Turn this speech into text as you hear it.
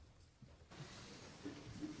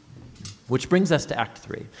Which brings us to Act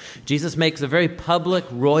 3. Jesus makes a very public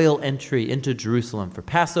royal entry into Jerusalem for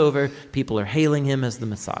Passover. People are hailing him as the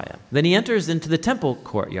Messiah. Then he enters into the temple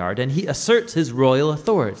courtyard and he asserts his royal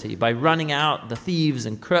authority by running out the thieves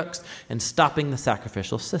and crooks and stopping the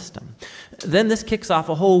sacrificial system. Then this kicks off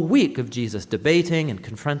a whole week of Jesus debating and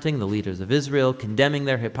confronting the leaders of Israel, condemning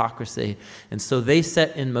their hypocrisy, and so they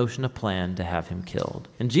set in motion a plan to have him killed.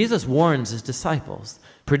 And Jesus warns his disciples,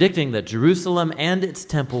 predicting that Jerusalem and its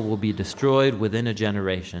temple will be destroyed within a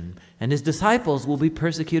generation, and his disciples will be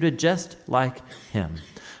persecuted just like him,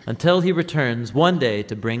 until he returns one day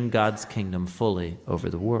to bring God's kingdom fully over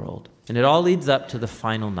the world. And it all leads up to the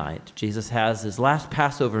final night. Jesus has his last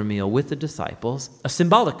Passover meal with the disciples, a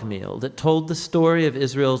symbolic meal that told the story of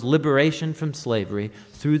Israel's liberation from slavery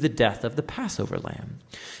through the death of the Passover lamb.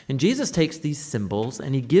 And Jesus takes these symbols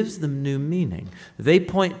and he gives them new meaning. They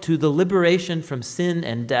point to the liberation from sin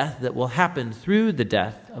and death that will happen through the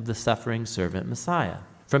death of the suffering servant Messiah.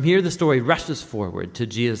 From here, the story rushes forward to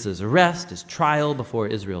Jesus' arrest, his trial before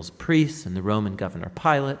Israel's priests and the Roman governor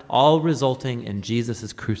Pilate, all resulting in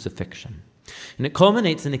Jesus' crucifixion. And it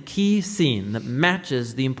culminates in a key scene that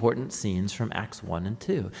matches the important scenes from Acts 1 and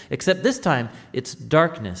 2. Except this time, it's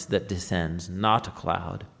darkness that descends, not a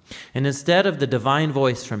cloud. And instead of the divine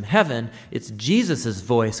voice from heaven, it's Jesus'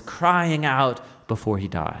 voice crying out before he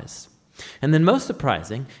dies. And then most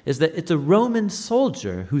surprising is that it's a Roman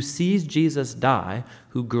soldier who sees Jesus die,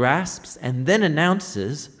 who grasps and then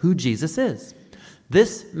announces who Jesus is.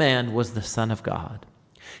 This man was the Son of God.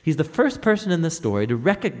 He's the first person in the story to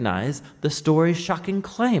recognize the story's shocking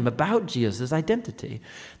claim about Jesus' identity,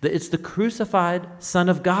 that it's the crucified Son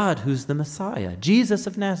of God who's the Messiah, Jesus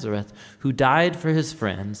of Nazareth, who died for his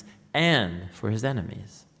friends and for his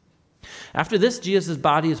enemies. After this, Jesus'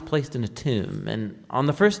 body is placed in a tomb, and on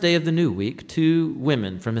the first day of the new week, 2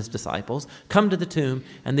 women from his disciples come to the tomb,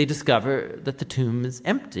 and they discover that the tomb is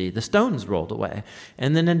empty, the stone's rolled away.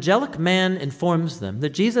 And an angelic man informs them that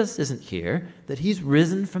Jesus isn't here, that he's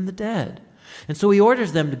risen from the dead. And so he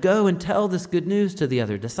orders them to go and tell this good news to the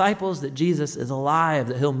other disciples, that Jesus is alive,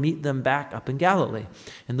 that he'll meet them back up in Galilee.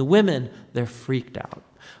 And the women, they're freaked out.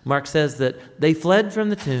 Mark says that they fled from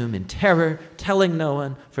the tomb in terror, telling no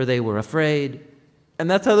one, for they were afraid. And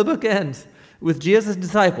that's how the book ends, with Jesus'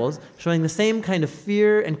 disciples showing the same kind of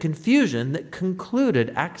fear and confusion that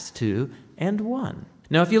concluded Acts 2 and 1.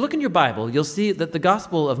 Now, if you look in your Bible, you'll see that the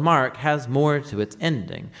Gospel of Mark has more to its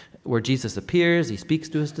ending, where Jesus appears, he speaks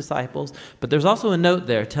to his disciples, but there's also a note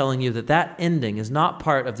there telling you that that ending is not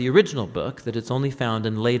part of the original book, that it's only found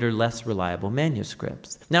in later, less reliable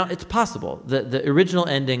manuscripts. Now, it's possible that the original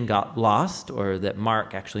ending got lost, or that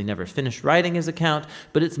Mark actually never finished writing his account,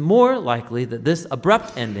 but it's more likely that this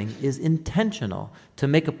abrupt ending is intentional to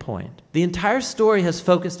make a point. The entire story has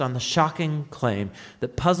focused on the shocking claim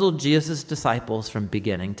that puzzled Jesus' disciples from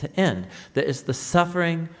beginning to end, that it's the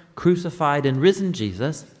suffering, crucified, and risen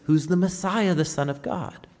Jesus who's the Messiah, the Son of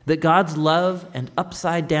God. That God's love and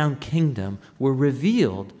upside-down kingdom were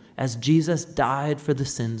revealed as Jesus died for the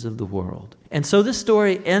sins of the world. And so this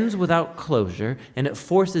story ends without closure, and it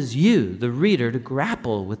forces you, the reader, to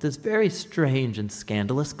grapple with this very strange and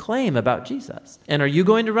scandalous claim about Jesus. And are you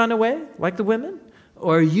going to run away like the women?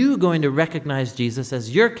 Or are you going to recognize Jesus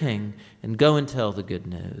as your king and go and tell the good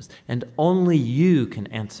news? And only you can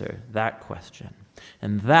answer that question.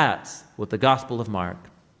 And that's what the Gospel of Mark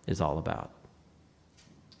is all about.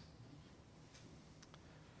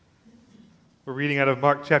 We're reading out of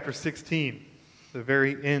Mark chapter 16, the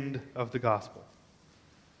very end of the Gospel.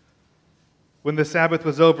 When the Sabbath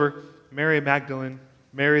was over, Mary Magdalene,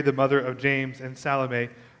 Mary the mother of James, and Salome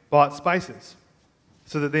bought spices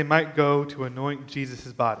so that they might go to anoint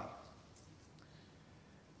Jesus' body.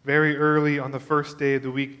 Very early on the first day of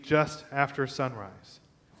the week, just after sunrise,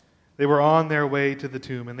 they were on their way to the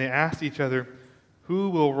tomb, and they asked each other, "Who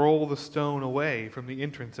will roll the stone away from the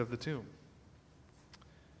entrance of the tomb?"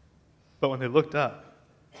 But when they looked up,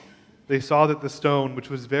 they saw that the stone, which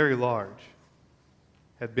was very large,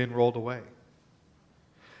 had been rolled away.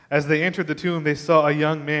 As they entered the tomb, they saw a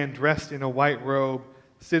young man dressed in a white robe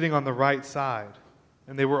sitting on the right side,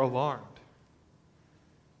 and they were alarmed.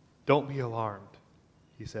 "Don't be alarmed,"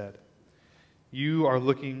 he said. "You are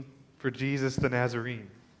looking for Jesus the Nazarene,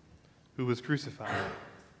 who was crucified.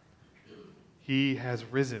 He has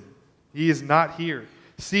risen. He is not here.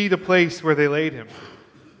 See the place where they laid him.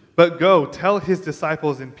 But go, tell his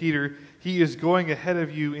disciples and Peter, he is going ahead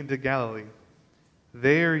of you into Galilee.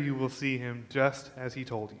 There you will see him just as he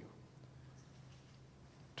told you."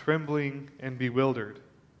 Trembling and bewildered,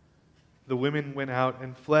 the women went out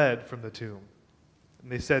and fled from the tomb,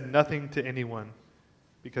 and they said nothing to anyone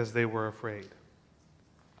because they were afraid.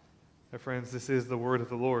 My friends, this is the word of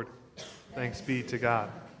the Lord. Thanks be to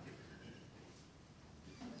God.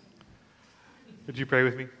 Would you pray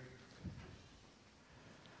with me?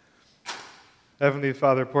 Heavenly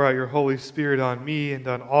Father, pour out your Holy Spirit on me and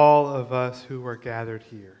on all of us who are gathered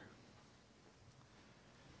here.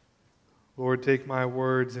 Lord, take my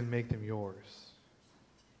words and make them yours.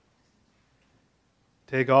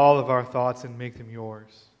 Take all of our thoughts and make them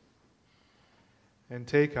yours. And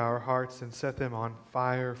take our hearts and set them on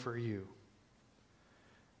fire for you.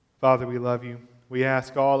 Father, we love you. We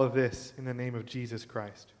ask all of this in the name of Jesus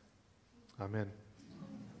Christ. Amen.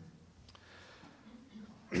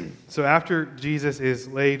 So after Jesus is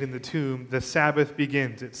laid in the tomb, the Sabbath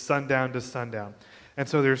begins. It's sundown to sundown. And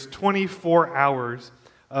so there's 24 hours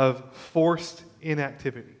of forced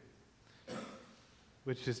inactivity,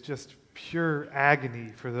 which is just pure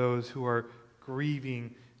agony for those who are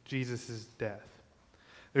grieving Jesus' death.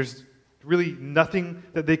 There's really nothing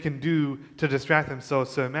that they can do to distract themselves.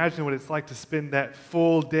 So imagine what it's like to spend that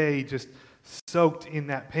full day just soaked in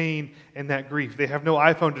that pain and that grief. They have no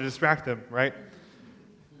iPhone to distract them, right?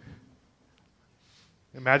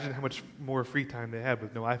 Imagine how much more free time they had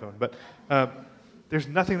with no iPhone. But there's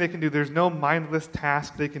nothing they can do. There's no mindless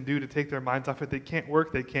task they can do to take their minds off it. They can't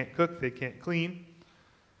work, they can't cook, they can't clean.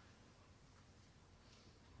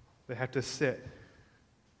 They have to sit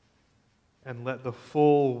and let the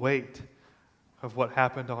full weight of what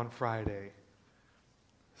happened on Friday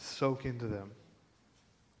soak into them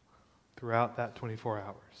throughout that 24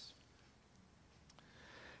 hours.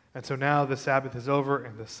 And so now the Sabbath is over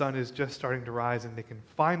and the sun is just starting to rise and they can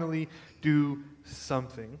finally do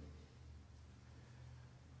something.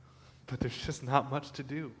 But there's just not much to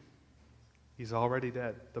do. He's already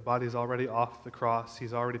dead. The body's already off the cross.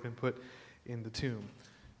 He's already been put in the tomb.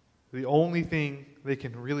 The only thing they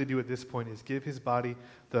can really do at this point is give his body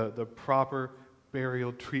the proper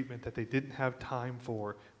burial treatment that they didn't have time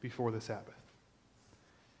for before the Sabbath.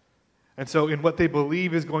 And so in what they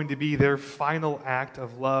believe is going to be their final act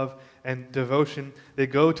of love and devotion, they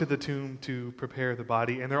go to the tomb to prepare the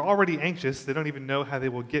body, and they're already anxious. They don't even know how they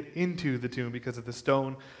will get into the tomb because of the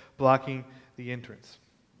stone blocking the entrance.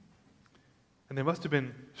 And they must have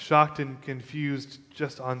been shocked and confused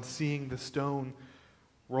just on seeing the stone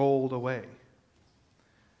rolled away.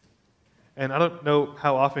 And I don't know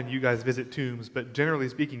how often you guys visit tombs, but generally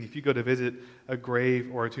speaking, if you go to visit a grave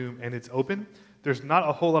or a tomb and it's open, there's not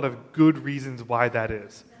a whole lot of good reasons why that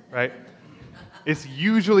is, right? It's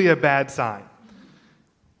usually a bad sign.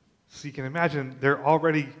 So you can imagine they're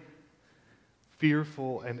already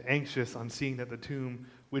fearful and anxious on seeing that the tomb,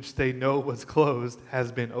 which they know was closed,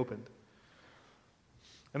 has been opened.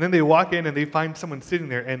 And then they walk in and they find someone sitting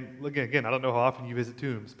there. And again, I don't know how often you visit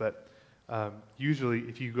tombs, but usually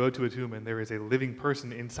if you go to a tomb and there is a living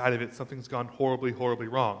person inside of it, something's gone horribly, horribly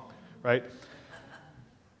wrong, right?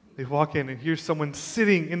 They walk in and here's someone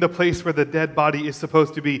sitting in the place where the dead body is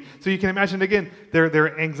supposed to be. So you can imagine, again,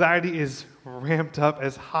 their anxiety is ramped up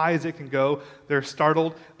as high as it can go. They're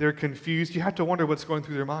startled. They're confused. You have to wonder what's going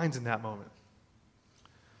through their minds in that moment.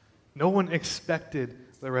 No one expected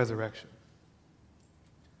the resurrection.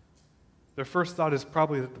 Their first thought is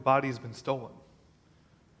probably that the body has been stolen,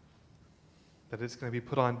 that it's going to be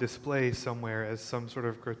put on display somewhere as some sort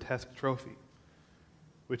of grotesque trophy,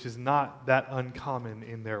 which is not that uncommon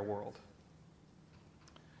in their world.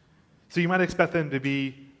 So you might expect them to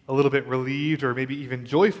be a little bit relieved or maybe even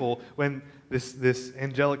joyful when this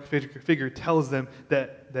angelic figure tells them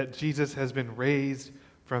that Jesus has been raised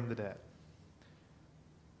from the dead.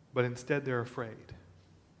 But instead they're afraid,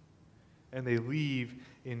 and they leave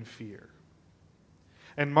in fear.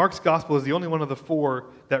 And Mark's gospel is the only one of the four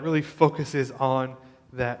that really focuses on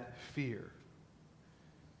that fear,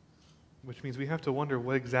 which means we have to wonder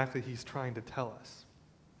what exactly he's trying to tell us.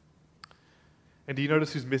 And do you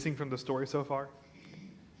notice who's missing from the story so far?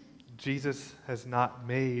 Jesus has not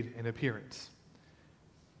made an appearance.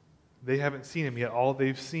 They haven't seen him yet. All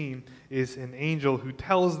they've seen is an angel who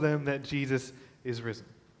tells them that Jesus is risen.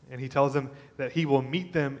 And he tells them that he will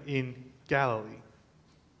meet them in Galilee.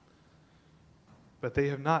 But they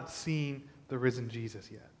have not seen the risen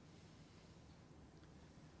Jesus yet.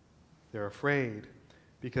 They're afraid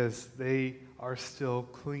because they are still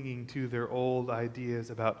clinging to their old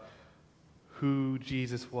ideas about who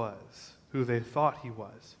Jesus was, who they thought he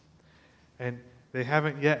was. And they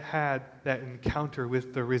haven't yet had that encounter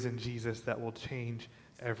with the risen Jesus that will change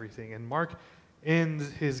everything. And Mark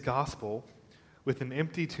ends his gospel with an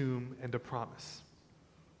empty tomb and a promise.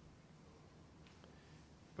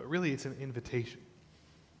 But really, it's an invitation.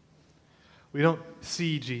 We don't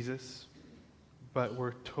see Jesus, but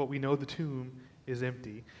we know the tomb is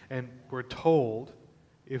empty, and we're told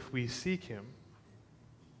if we seek him,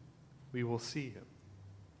 we will see him.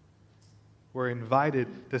 We're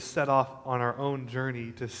invited to set off on our own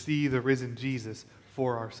journey to see the risen Jesus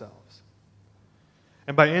for ourselves.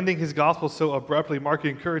 And by ending his gospel so abruptly, Mark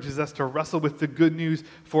encourages us to wrestle with the good news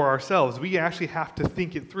for ourselves. We actually have to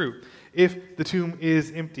think it through. If the tomb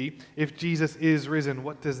is empty, if Jesus is risen,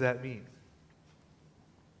 what does that mean?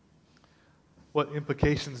 What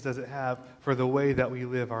implications does it have for the way that we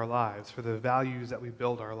live our lives, for the values that we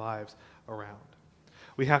build our lives around?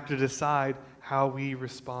 We have to decide how we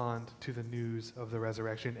respond to the news of the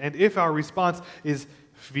resurrection. And if our response is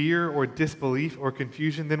fear or disbelief or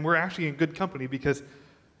confusion, then we're actually in good company, because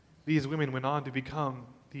these women went on to become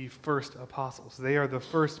the first apostles. They are the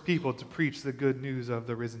first people to preach the good news of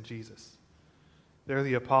the risen Jesus. They're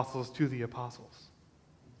the apostles to the apostles.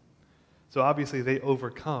 So obviously they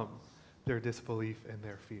overcome their disbelief and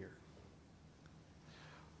their fear.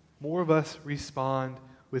 More of us respond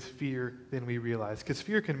with fear than we realize, because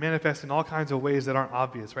fear can manifest in all kinds of ways that aren't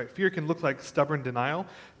obvious, right? Fear can look like stubborn denial.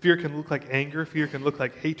 Fear can look like anger. Fear can look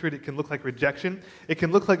like hatred. It can look like rejection. It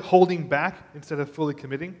can look like holding back instead of fully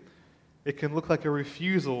committing. It can look like a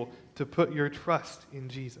refusal to put your trust in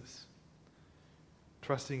Jesus,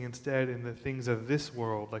 trusting instead in the things of this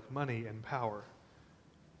world, like money and power,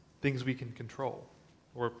 things we can control,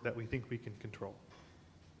 or that we think we can control.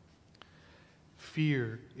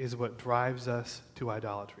 Fear is what drives us to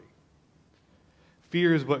idolatry.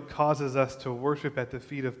 Fear is what causes us to worship at the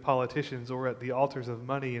feet of politicians or at the altars of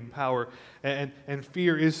money and power. And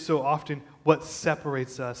fear is so often what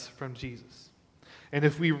separates us from Jesus. And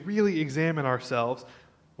if we really examine ourselves,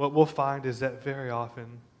 what we'll find is that very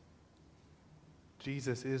often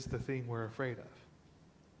Jesus is the thing we're afraid of.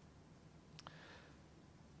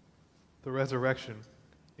 The resurrection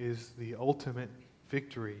is the ultimate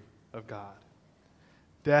victory of God.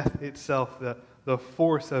 Death itself, the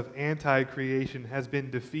force of anti-creation, has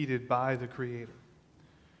been defeated by the Creator.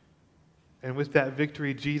 And with that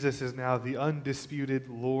victory, Jesus is now the undisputed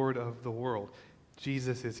Lord of the world.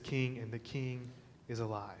 Jesus is King, and the King is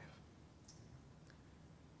alive.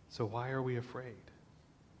 So why are we afraid?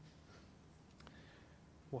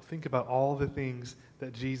 Well, think about all the things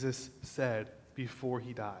that Jesus said before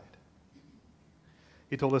he died.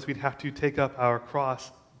 He told us we'd have to take up our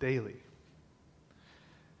cross daily,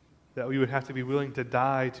 that we would have to be willing to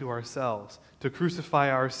die to ourselves, to crucify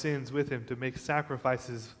our sins with him, to make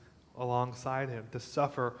sacrifices alongside him, to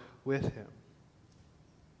suffer with him.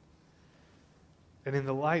 And in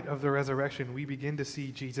the light of the resurrection, we begin to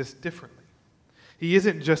see Jesus differently. He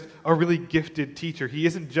isn't just a really gifted teacher. He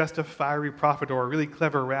isn't just a fiery prophet or a really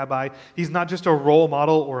clever rabbi. He's not just a role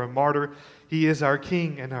model or a martyr. He is our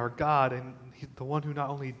King and our God, and he's the one who not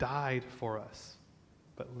only died for us,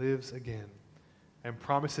 but lives again and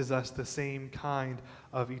promises us the same kind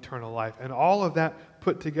of eternal life. And all of that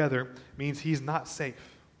put together means he's not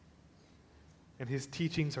safe, and his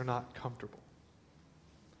teachings are not comfortable.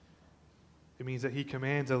 It means that he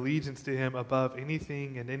commands allegiance to him above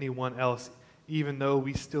anything and anyone else, even though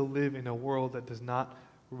we still live in a world that does not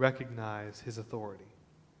recognize his authority.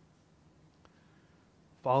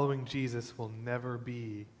 Following Jesus will never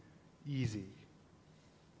be easy.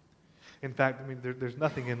 In fact, there's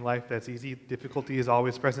nothing in life that's easy. Difficulty is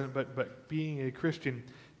always present, but being a Christian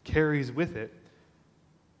carries with it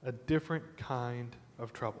a different kind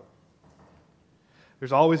of trouble.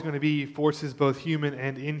 There's always going to be forces, both human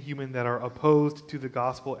and inhuman, that are opposed to the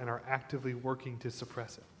gospel and are actively working to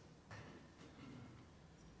suppress it.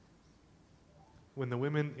 When the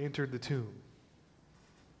women entered the tomb,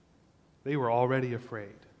 they were already afraid.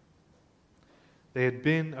 They had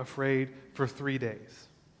been afraid for 3 days.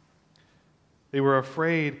 They were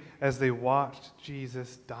afraid as they watched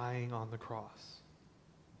Jesus dying on the cross.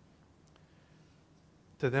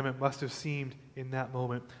 To them, it must have seemed in that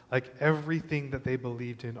moment like everything that they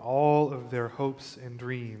believed in, all of their hopes and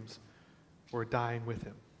dreams, were dying with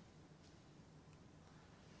him.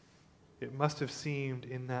 It must have seemed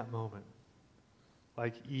in that moment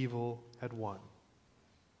like evil had won.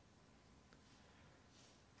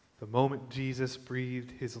 The moment Jesus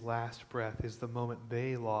breathed his last breath is the moment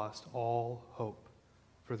they lost all hope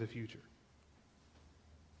for the future.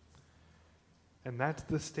 And that's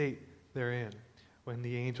the state they're in when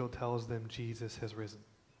the angel tells them Jesus has risen.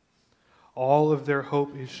 All of their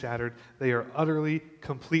hope is shattered. They are utterly,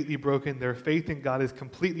 completely broken. Their faith in God is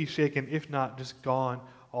completely shaken, if not just gone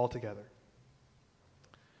altogether.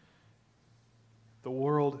 The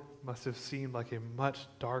world must have seemed like a much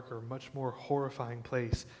darker, much more horrifying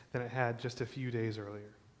place than it had just a few days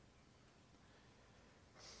earlier.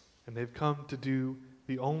 And they've come to do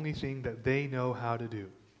the only thing that they know how to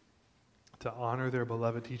do, to honor their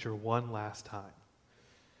beloved teacher one last time,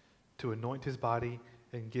 to anoint his body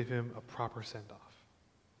and give him a proper send-off.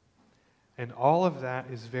 And all of that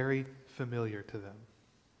is very familiar to them.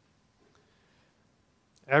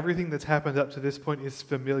 Everything that's happened up to this point is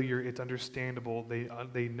familiar, it's understandable.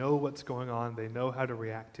 They know what's going on, they know how to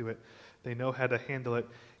react to it, they know how to handle it,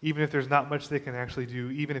 even if there's not much they can actually do,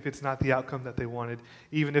 even if it's not the outcome that they wanted,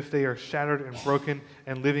 even if they are shattered and broken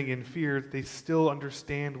and living in fear, they still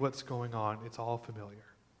understand what's going on. It's all familiar.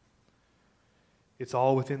 It's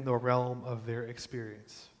all within the realm of their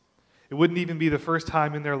experience. It wouldn't even be the first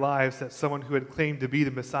time in their lives that someone who had claimed to be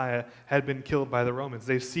the Messiah had been killed by the Romans.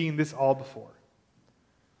 They've seen this all before.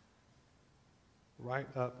 Right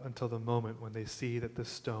up until the moment when they see that the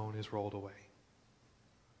stone is rolled away.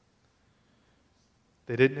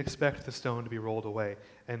 They didn't expect the stone to be rolled away,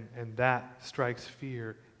 and that strikes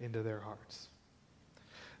fear into their hearts.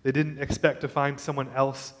 They didn't expect to find someone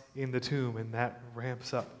else in the tomb, and that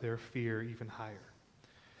ramps up their fear even higher.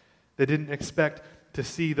 They didn't expect to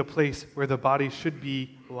see the place where the body should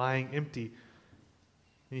be lying empty.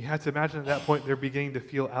 And you have to imagine at that point they're beginning to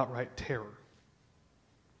feel outright terror.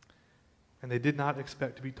 And they did not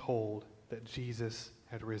expect to be told that Jesus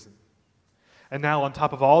had risen. And now, on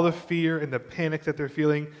top of all the fear and the panic that they're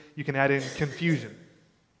feeling, you can add in confusion.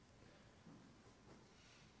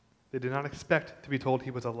 They did not expect to be told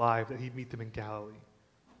he was alive, that he'd meet them in Galilee.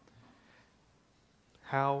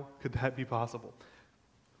 How could that be possible?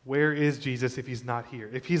 Where is Jesus if he's not here?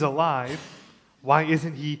 If he's alive, why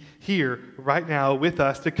isn't he here right now with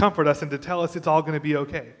us to comfort us and to tell us it's all going to be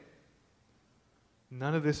okay?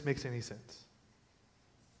 None of this makes any sense.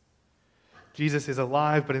 Jesus is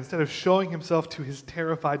alive, but instead of showing himself to his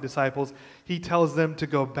terrified disciples, he tells them to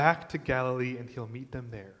go back to Galilee and he'll meet them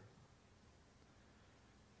there.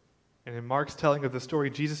 And in Mark's telling of the story,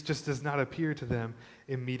 Jesus just does not appear to them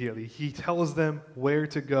immediately. He tells them where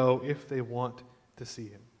to go if they want to see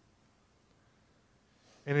him.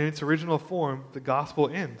 And in its original form, the gospel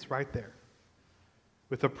ends right there,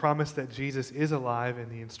 with the promise that Jesus is alive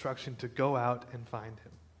and the instruction to go out and find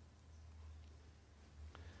him.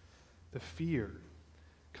 The fear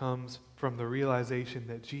comes from the realization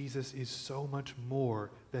that Jesus is so much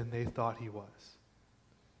more than they thought he was.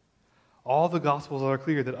 All the Gospels are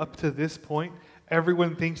clear that up to this point,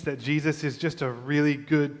 everyone thinks that Jesus is just a really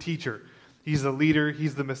good teacher. He's the leader,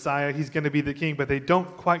 he's the Messiah, he's going to be the king, but they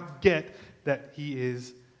don't quite get that he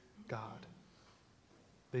is God.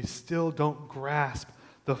 They still don't grasp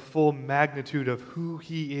the full magnitude of who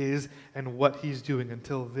he is and what he's doing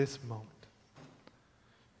until this moment.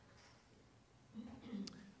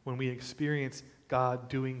 When we experience God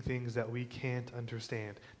doing things that we can't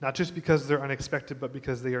understand, not just because they're unexpected, but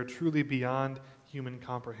because they are truly beyond human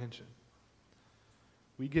comprehension,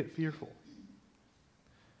 we get fearful.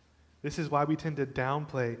 This is why we tend to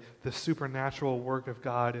downplay the supernatural work of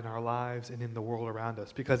God in our lives and in the world around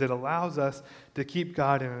us, because it allows us to keep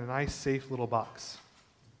God in a nice, safe little box.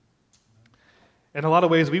 In a lot of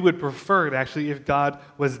ways, we would prefer it actually if God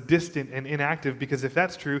was distant and inactive, because if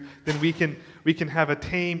that's true, then we can have a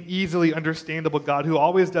tame, easily understandable God who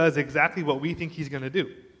always does exactly what we think he's going to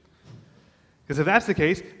do. Because if that's the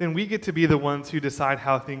case, then we get to be the ones who decide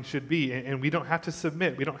how things should be, and we don't have to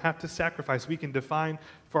submit, we don't have to sacrifice. We can define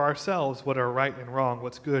for ourselves what are right and wrong,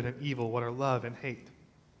 what's good and evil, what are love and hate.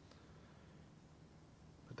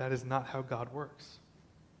 But that is not how God works.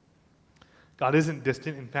 God isn't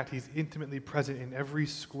distant. In fact, he's intimately present in every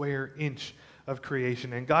square inch of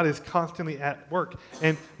creation. And God is constantly at work.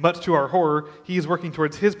 And much to our horror, he is working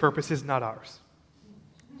towards his purposes, not ours.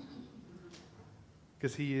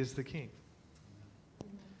 Because he is the king.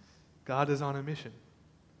 God is on a mission.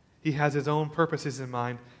 He has his own purposes in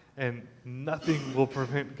mind, and nothing will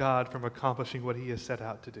prevent God from accomplishing what he has set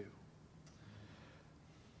out to do.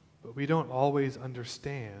 But we don't always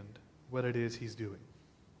understand what it is he's doing.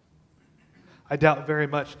 I doubt very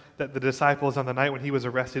much that the disciples on the night when he was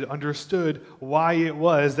arrested understood why it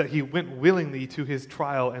was that he went willingly to his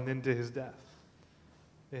trial and then to his death.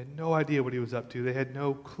 They had no idea what he was up to. They had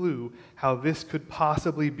no clue how this could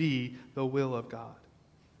possibly be the will of God.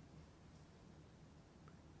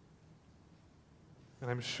 And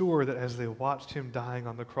I'm sure that as they watched him dying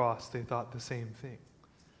on the cross, they thought the same thing.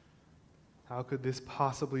 How could this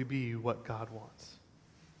possibly be what God wants?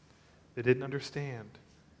 They didn't understand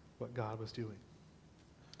what God was doing.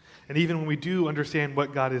 And even when we do understand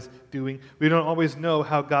what God is doing, we don't always know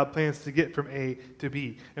how God plans to get from A to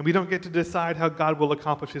B. And we don't get to decide how God will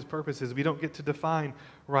accomplish his purposes. We don't get to define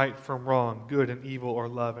right from wrong, good and evil, or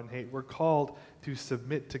love and hate. We're called to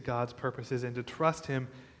submit to God's purposes and to trust him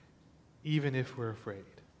even if we're afraid.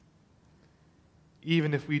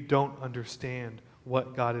 even if we don't understand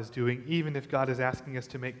what God is doing, even if God is asking us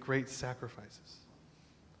to make great sacrifices.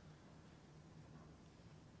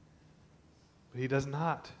 But he does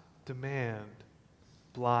not demand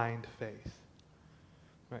blind faith.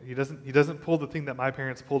 Right? He doesn't pull the thing that my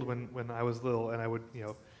parents pulled when I was little, and I would,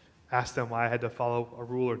 ask them why I had to follow a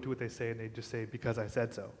rule or do what they say, and they'd just say, because I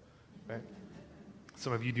said so. Right?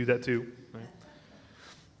 Some of you do that too. Right?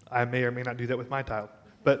 I may or may not do that with my child.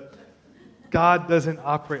 But God doesn't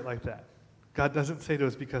operate like that. God doesn't say to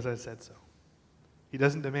us, because I said so. He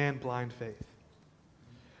doesn't demand blind faith.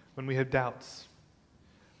 When we have doubts,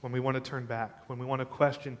 when we want to turn back, when we want to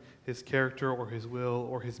question his character or his will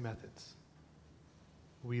or his methods,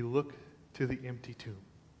 we look to the empty tomb.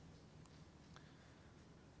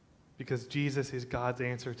 Because Jesus is God's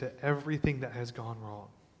answer to everything that has gone wrong.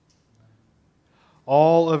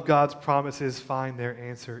 All of God's promises find their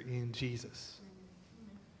answer in Jesus.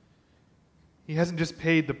 He hasn't just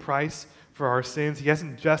paid the price for our sins. He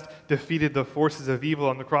hasn't just defeated the forces of evil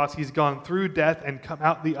on the cross. He's gone through death and come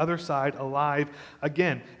out the other side alive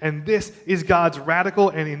again. And this is God's radical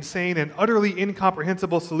and insane and utterly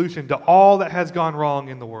incomprehensible solution to all that has gone wrong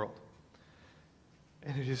in the world.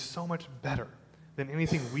 And it is so much better than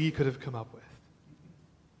anything we could have come up with.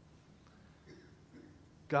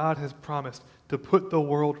 God has promised to put the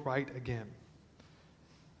world right again.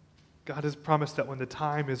 God has promised that when the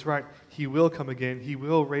time is right, he will come again. He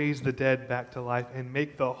will raise the dead back to life and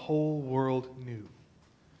make the whole world new.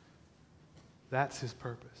 That's his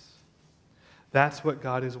purpose. That's what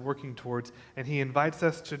God is working towards, and he invites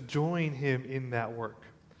us to join him in that work.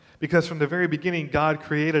 Because from the very beginning, God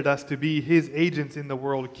created us to be his agents in the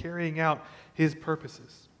world, carrying out his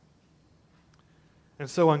purposes. And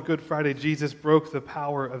so on Good Friday, Jesus broke the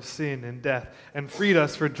power of sin and death and freed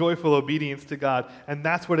us for joyful obedience to God. And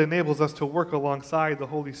that's what enables us to work alongside the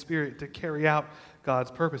Holy Spirit to carry out God's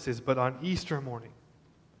purposes. But on Easter morning,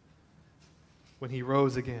 when he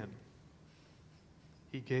rose again,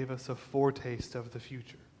 he gave us a foretaste of the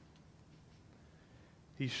future.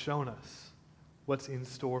 He's shown us what's in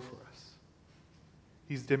store for us.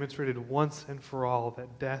 He's demonstrated once and for all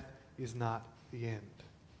that death is not the end.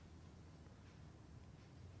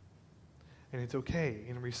 And it's okay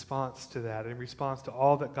in response to that, in response to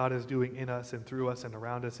all that God is doing in us and through us and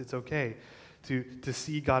around us. It's okay to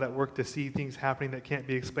see God at work, to see things happening that can't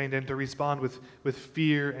be explained, and to respond with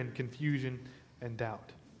fear and confusion and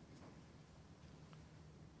doubt.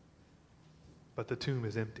 But the tomb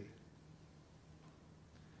is empty.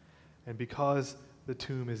 And because the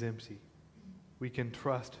tomb is empty, we can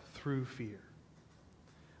trust through fear.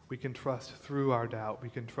 We can trust through our doubt. We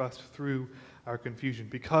can trust through our confusion.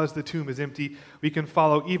 Because the tomb is empty, we can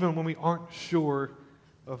follow even when we aren't sure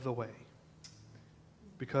of the way.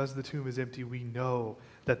 Because the tomb is empty, we know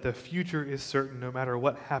that the future is certain no matter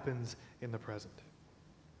what happens in the present.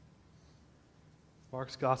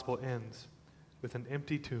 Mark's gospel ends with an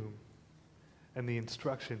empty tomb and the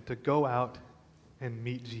instruction to go out and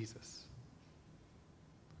meet Jesus.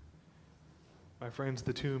 My friends,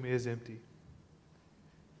 the tomb is empty.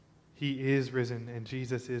 He is risen, and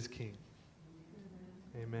Jesus is King.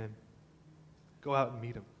 Amen. Go out and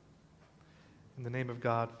meet him. In the name of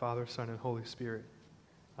God, Father, Son, and Holy Spirit.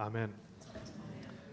 Amen.